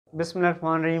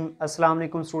Bismillahirrahmanirrahim. Assalamu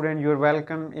alaikum student. You are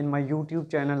welcome in my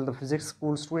YouTube channel, the Physics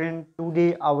School Student.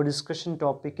 Today our discussion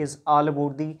topic is all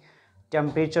about the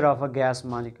temperature of a gas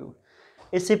molecule.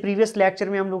 इससे previous lecture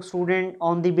में हम लोग student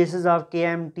on the basis of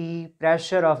KMT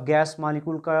pressure of gas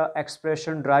molecule का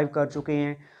expression drive कर चुके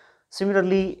हैं.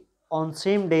 Similarly on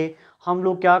same day हम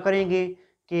लोग क्या करेंगे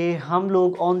कि हम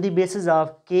लोग on the basis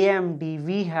of KMT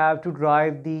we have to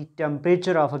drive the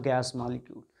temperature of a gas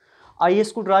molecule. आइए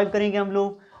इसको ड्राइव करेंगे हम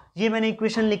लोग. ये मैंने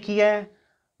इक्वेशन लिखी है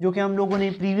जो कि हम लोगों ने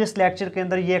प्रीवियस लेक्चर के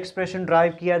अंदर ये एक्सप्रेशन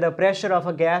ड्राइव किया. The pressure of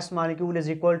a gas molecule is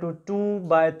equal to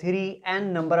 2/3 n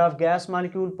number of gas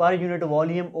molecule per unit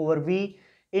volume over v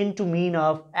into mean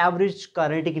of average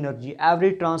kinetic energy,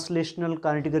 average translational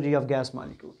kinetic energy of gas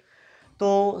molecule.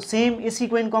 तो same इस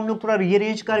equation को हम लोग थोड़ा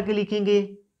rearrange करके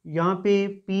लिखेंगे. यहाँ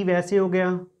पे p वैसे हो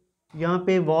गया, यहाँ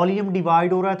पे वॉल्यूम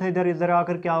डिवाइड हो रहा था, इधर इधर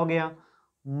आकर क्या हो गया,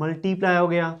 मल्टीप्लाई हो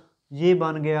गया. ये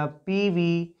बन गया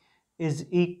PV is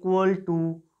equal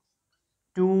to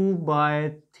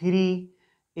 2/3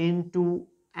 into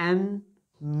n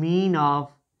mean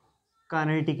of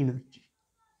kinetic energy.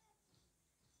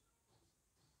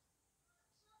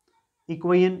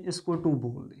 Equation इसको 2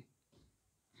 बोल दें.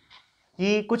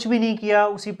 ये कुछ भी नहीं किया,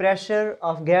 उसी प्रेशर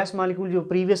ऑफ गैस मॉलिक्यूल जो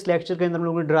प्रीवियस लेक्चर के अंदर हम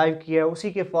लोगों ने ड्राइव किया है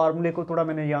उसी के फार्मूले को थोड़ा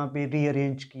मैंने यहाँ पे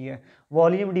रीअरेंज किया है.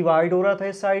 वॉल्यूम डिवाइड हो रहा था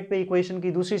इस साइड पे, इक्वेशन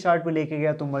की दूसरी साइड पे लेके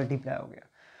गया तो मल्टीप्लाई हो गया.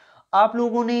 आप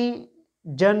लोगों ने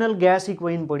जनरल गैस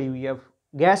इक्वेशन पढ़ी हुई है,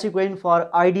 gas equation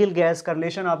for ideal gas का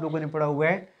रिलेशन आप लोगों ने पढ़ा हुआ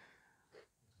है.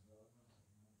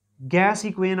 गैस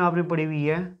इक्वेशन आपने पढ़ी हुई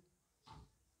है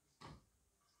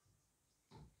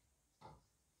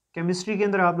केमिस्ट्री के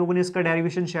अंदर, आप लोगों ने इसका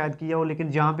डेरिवेशन शायद किया हो,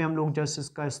 लेकिन जहां पे हम लोग जस्ट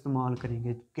इसका इस्तेमाल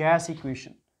करेंगे. Gas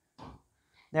equation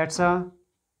that's a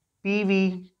PV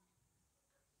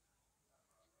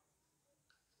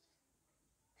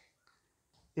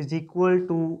is equal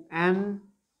to nRT.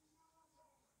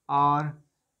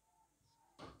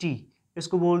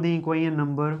 इसको बोल दें equation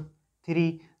number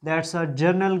 3. That's a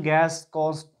general gas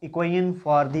cost equation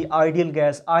for the ideal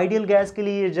gas. Ideal gas के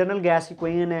लिए जनरल गैस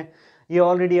इक्वेशन है. ये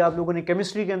ऑलरेडी आप लोगों ने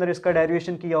केमिस्ट्री के अंदर इसका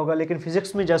डेरिवेशन किया होगा, लेकिन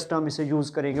फिजिक्स में जस्ट हम इसे यूज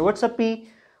करेंगे. What's a P?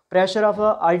 Pressure of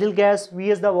a ideal gas. V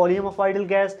is the volume of ideal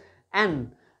gas. N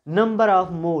number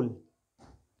of mole.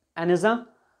 N is a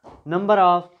number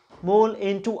of mole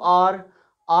into R.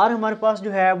 R हमारे पास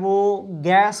जो है वो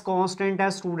gas constant है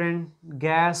student,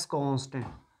 gas constant.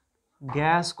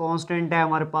 Gas constant है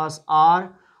हमारे पास R,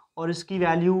 और इसकी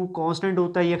value constant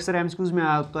होता है, ये अक्सर एमसीक्यूज में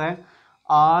आया होता है.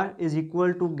 R is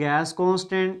equal to gas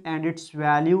constant and it's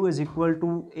value is equal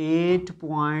to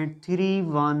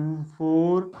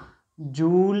 8.314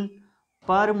 joule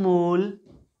पर मोल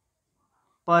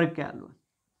पर kelvin.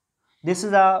 This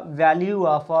is the value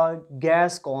of a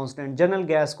gas constant. General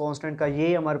gas constant का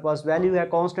ये हमारे पास वैल्यू है,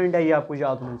 कांस्टेंट है, ये आपको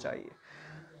याद होना चाहिए.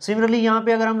 सिमिलरली यहाँ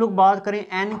पे अगर हम लोग बात करें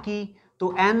n की,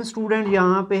 तो n स्टूडेंट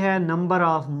यहाँ पे है नंबर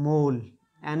ऑफ मोल.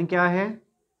 n क्या है?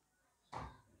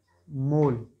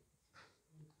 मोल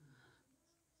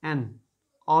n.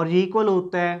 और ये इक्वल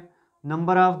होता है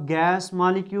number of gas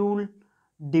molecule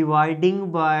dividing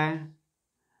by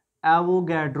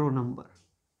Avogadro number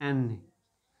n.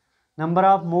 Number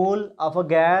of mole of a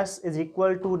gas is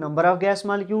equal to number of gas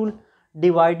molecule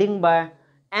dividing by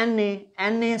Na.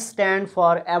 Na stand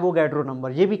for Avogadro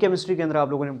number. ये भी chemistry के अंदर आप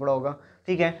लोगों ने पढ़ा होगा.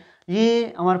 ठीक है,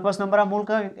 ये हमारे पास नंबर ऑफ मोल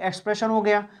का एक्सप्रेशन हो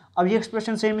गया. अब ये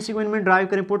एक्सप्रेशन सेम इसी को इनमें ड्राइव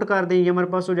करें, पुट कर दें, ये हमारे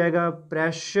पास हो जाएगा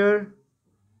pressure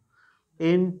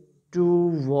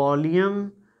into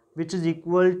volume which is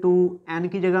equal to n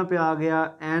की जगह पे आ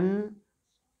गया n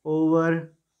over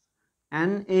Na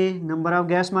number of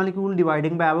gas molecule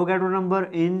dividing by Avogadro number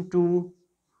into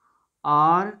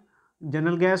R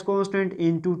general gas constant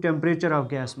into temperature of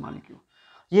gas molecule.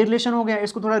 ये रिलेशन हो गया.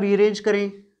 इसको थोड़ा रीअरेंज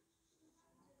करें.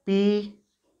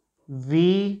 PV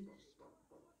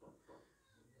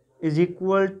is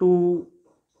equal to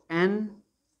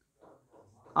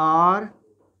nR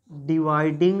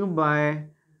dividing by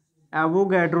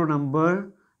Avogadro number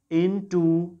into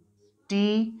T.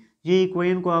 ये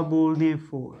equation को आप बोल दें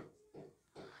 4.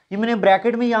 ये मैंने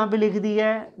ब्रैकेट में यहाँ पे लिख दी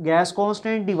है gas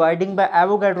constant dividing by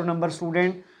Avogadro number.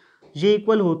 Student ये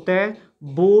इक्वल होता है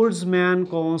बोल्ट्जमैन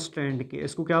कांस्टेंट के.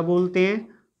 इसको क्या बोलते हैं?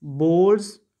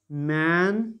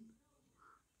 Boltzmann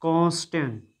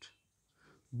constant.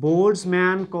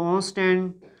 Boltzmann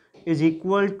constant is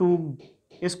equal to,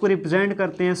 इसको रिप्रेजेंट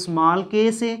करते हैं स्मॉल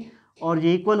के से, और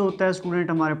ये इक्वल होता है स्टूडेंट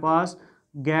हमारे पास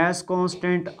gas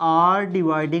constant R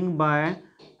dividing by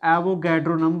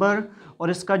Avogadro number. और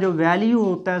इसका जो वैल्यू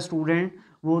होता है स्टूडेंट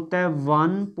वो होता है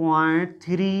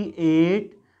 1.38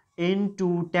 इंटू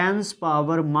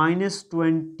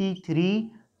 10⁻⁻³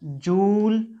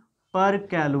 जूल पर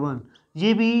केल्विन.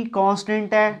 ये भी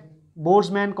कांस्टेंट है,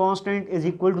 Boltzmann constant is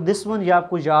equal to this one, ये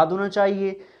आपको याद होना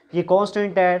चाहिए, ये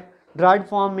कांस्टेंट है, ड्राइड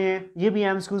फॉर्म में है, ये भी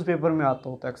एमसीक्यूज पेपर में आता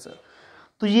होता है अक्सर।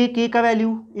 तो ये के का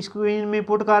वैल्यू इसको में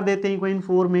पुट कर देते हैं इक्वेशन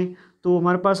 4 में, तो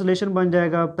हमारे पास रिलेशन बन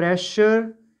जाएगा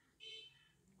pressure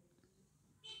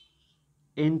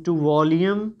into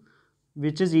volume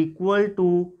which is equal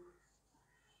to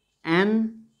N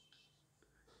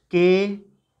के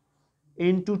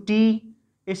इंटू टी।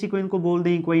 इस इक्वेशन को बोल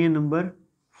दें equation number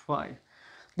 5।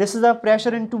 This is the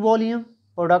pressure into volume,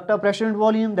 product of pressure and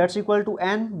volume that's equal to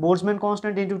N Boltzmann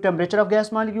constant into temperature of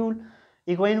gas molecule.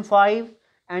 Equation 5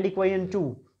 and equation 2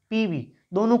 PV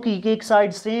दोनों की एक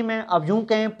side same है। अब यूं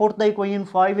कहें put the equation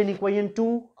 5 in equation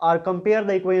 2 और compare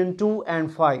the equation 2 and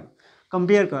 5,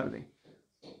 compare कर दें,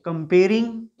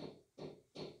 कंपेयरिंग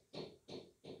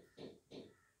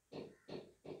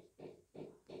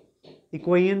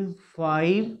इक्वेशन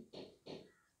 5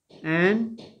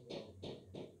 एंड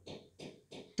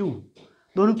 2,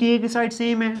 दोनों की एक साइड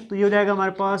सेम है, तो ये हो जाएगा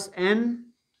हमारे पास एन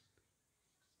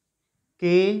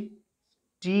के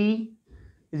T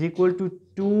is equal to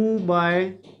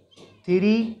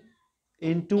 2/3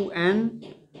 into N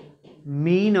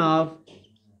mean of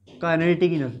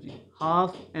kinetic energy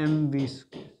half mv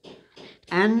square.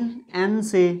 N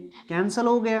से कैंसल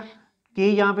हो गया, के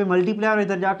यहाँ पे मल्टीप्लाई और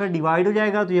इधर जाकर डिवाइड हो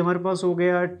जाएगा, तो ये हमारे पास हो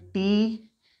गया टी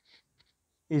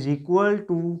इज इक्वल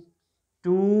टू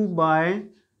 2/3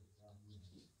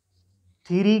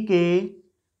 के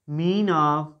mean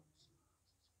of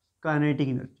kinetic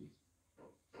energy.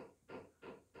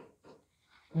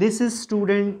 This is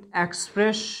student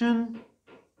expression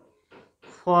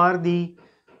for the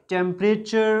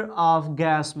temperature of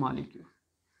gas molecule.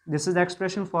 This is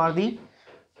expression for the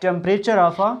temperature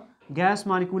of a gas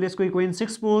molecule। इसको इक्वेशन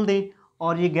 6 बोल दें,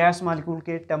 और ये गैस मॉलिक्यूल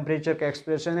के temperature का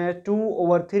expression है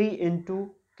 2/3 into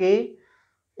के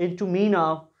into mean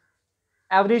of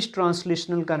average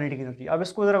translational kinetic energy. अब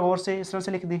इसको ज़रा गौर से इस तरह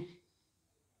से लिख दें,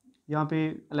 यहाँ पे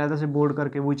अलहदा से बोर्ड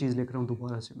करके वही चीज़ लिख रहा हूँ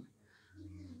दोबारा से मैं,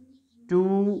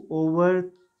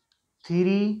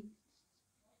 2/3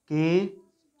 के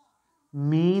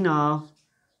mean of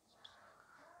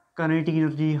kinetic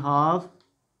energy half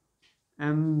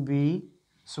mv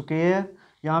square.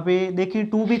 यहाँ पे देखिए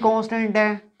 2 भी कांस्टेंट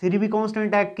है, 3 भी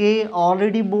कांस्टेंट है, के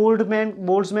ऑलरेडी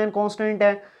बोल्ट्जमैन कांस्टेंट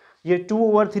है, ये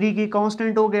 2/3 की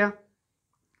कांस्टेंट हो गया।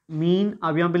 मीन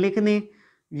अब यहाँ पे लिख दें,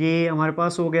 ये हमारे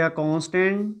पास हो गया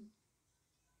कांस्टेंट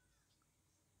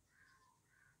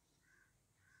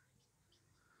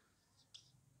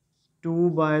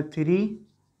 2/3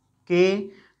 के,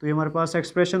 तो ये हमारे पास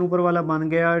एक्सप्रेशन ऊपर वाला बन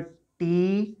गया T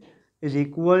is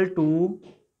equal to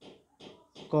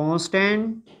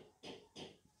constant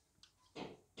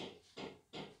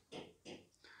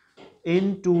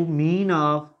into mean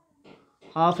of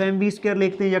half mv square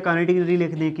लिखते हैं या काइनेटिक एनर्जी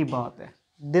लिखने की बात है,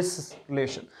 दिस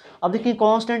रिलेशन। अब देखिए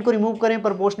कांस्टेंट को रिमूव करें,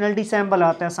 प्रोपोर्शनलिटी सैम्पल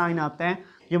आता है, साइन आता है,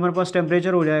 ये हमारे पास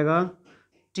टेम्परेचर हो जाएगा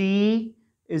T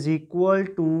is equal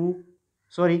to,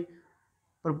 sorry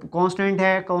constant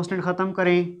है, कांस्टेंट ख़त्म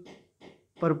करें,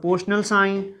 proportional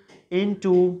sign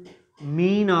into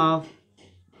mean of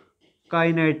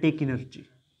kinetic energy.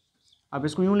 अब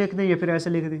इसको यूँ लिख दें या फिर ऐसे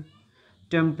लिख दें,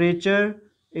 temperature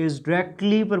is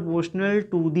directly proportional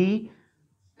to the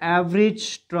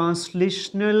average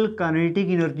translational kinetic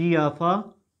energy of a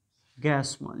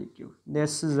gas molecule.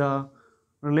 This is a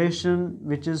relation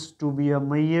which is to be a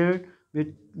measured,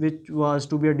 which was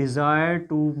to be a desire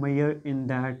to measure in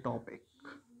that topic.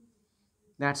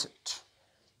 That's it.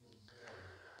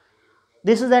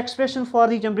 This is the expression for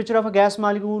the temperature of a gas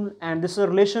molecule, and this is a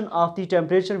relation of the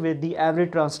temperature with the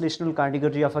average translational kinetic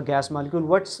energy of a gas molecule.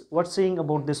 What's saying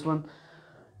about this one?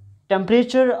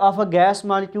 Temperature of a gas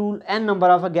molecule, n number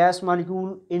of a gas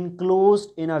molecule enclosed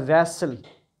in a vessel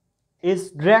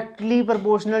is directly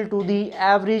proportional to the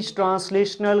average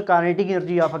translational kinetic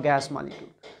energy of a gas molecule।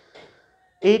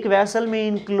 एक vessel में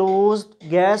enclosed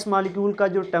gas molecule का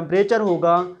जो temperature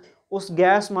होगा उस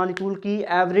gas molecule की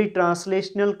average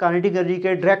translational kinetic energy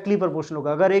के directly proportional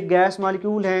होगा। अगर एक गैस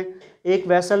मॉलिक्यूल है, एक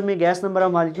वैसल में गैस नंबर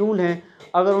ऑफ मॉलिक्यूल हैं,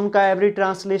 अगर उनका एवरेज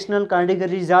ट्रांसलेशनल काइनेटिक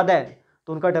एनर्जी ज़्यादा है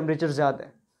तो उनका टेम्परेचर ज़्यादा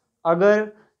है।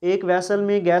 अगर एक वैसल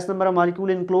में gas number of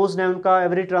molecule enclosed है, उनका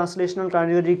एवरेज ट्रांसलेशनल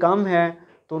काइनेटिक एनर्जी कम है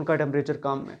तो उनका टेम्परेचर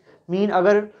कम है। मीन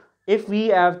अगर if we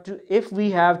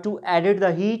have to added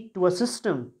the heat to a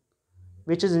system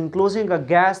which is enclosing a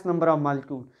gas number of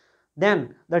molecule,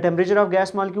 then the temperature of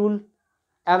gas molecule,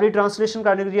 average translation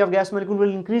kinetic energy of gas molecule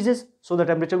will increases, so the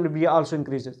temperature will be also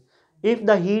increases. If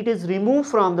the heat is removed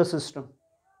from the system,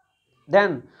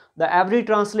 then the average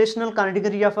translational kinetic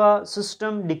energy of a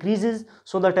system decreases,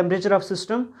 so the temperature of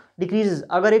system decreases।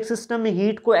 अगर एक system में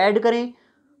heat को add करें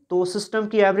तो system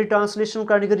की average translational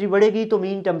kinetic energy बढ़ेगी तो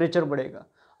mean temperature बढ़ेगा।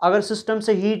 अगर सिस्टम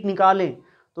से हीट निकालें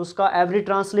तो उसका एवरेज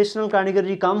ट्रांसलेशनल काइनेटिक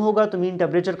एनर्जी कम होगा तो मीन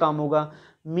टेम्परेचर कम होगा।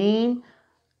 मीन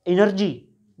एनर्जी,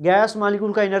 गैस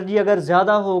मालिक्यूल का एनर्जी अगर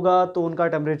ज़्यादा होगा तो उनका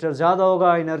टेम्परेचर ज़्यादा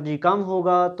होगा, एनर्जी कम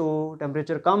होगा तो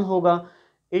टेम्परेचर कम होगा।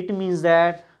 इट मीन्स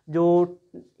दैट जो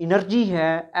एनर्जी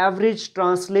है, average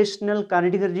translational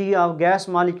kinetic energy of gas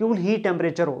molecule he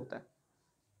temperature होता है।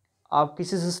 आप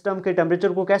किसी सिस्टम के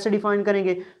टेम्परेचर को कैसे डिफाइन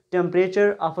करेंगे?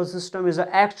 Temperature of a system is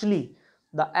actually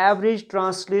the average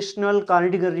translational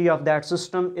kinetic energy of that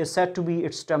system is said to be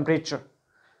its temperature.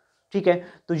 ठीक है,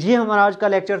 तो ये हमारा आज का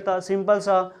लेक्चर था, सिंपल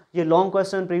सा। ये लॉन्ग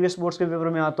क्वेश्चन प्रीवियस बोर्ड्स के पेपर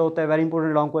में आता होता है, वेरी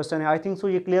इंपॉर्टेंट लॉन्ग क्वेश्चन है। आई थिंक सो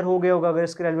ये क्लियर हो गया होगा। अगर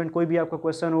इसके रेलिवेंट कोई भी आपका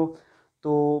क्वेश्चन हो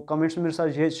तो कमेंट्स में मेरे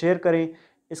साथ शेयर करें।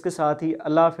 इसके साथ ही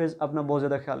अल्लाह हाफिज़, अपना बहुत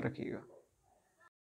ज़्यादा ख्याल रखिएगा।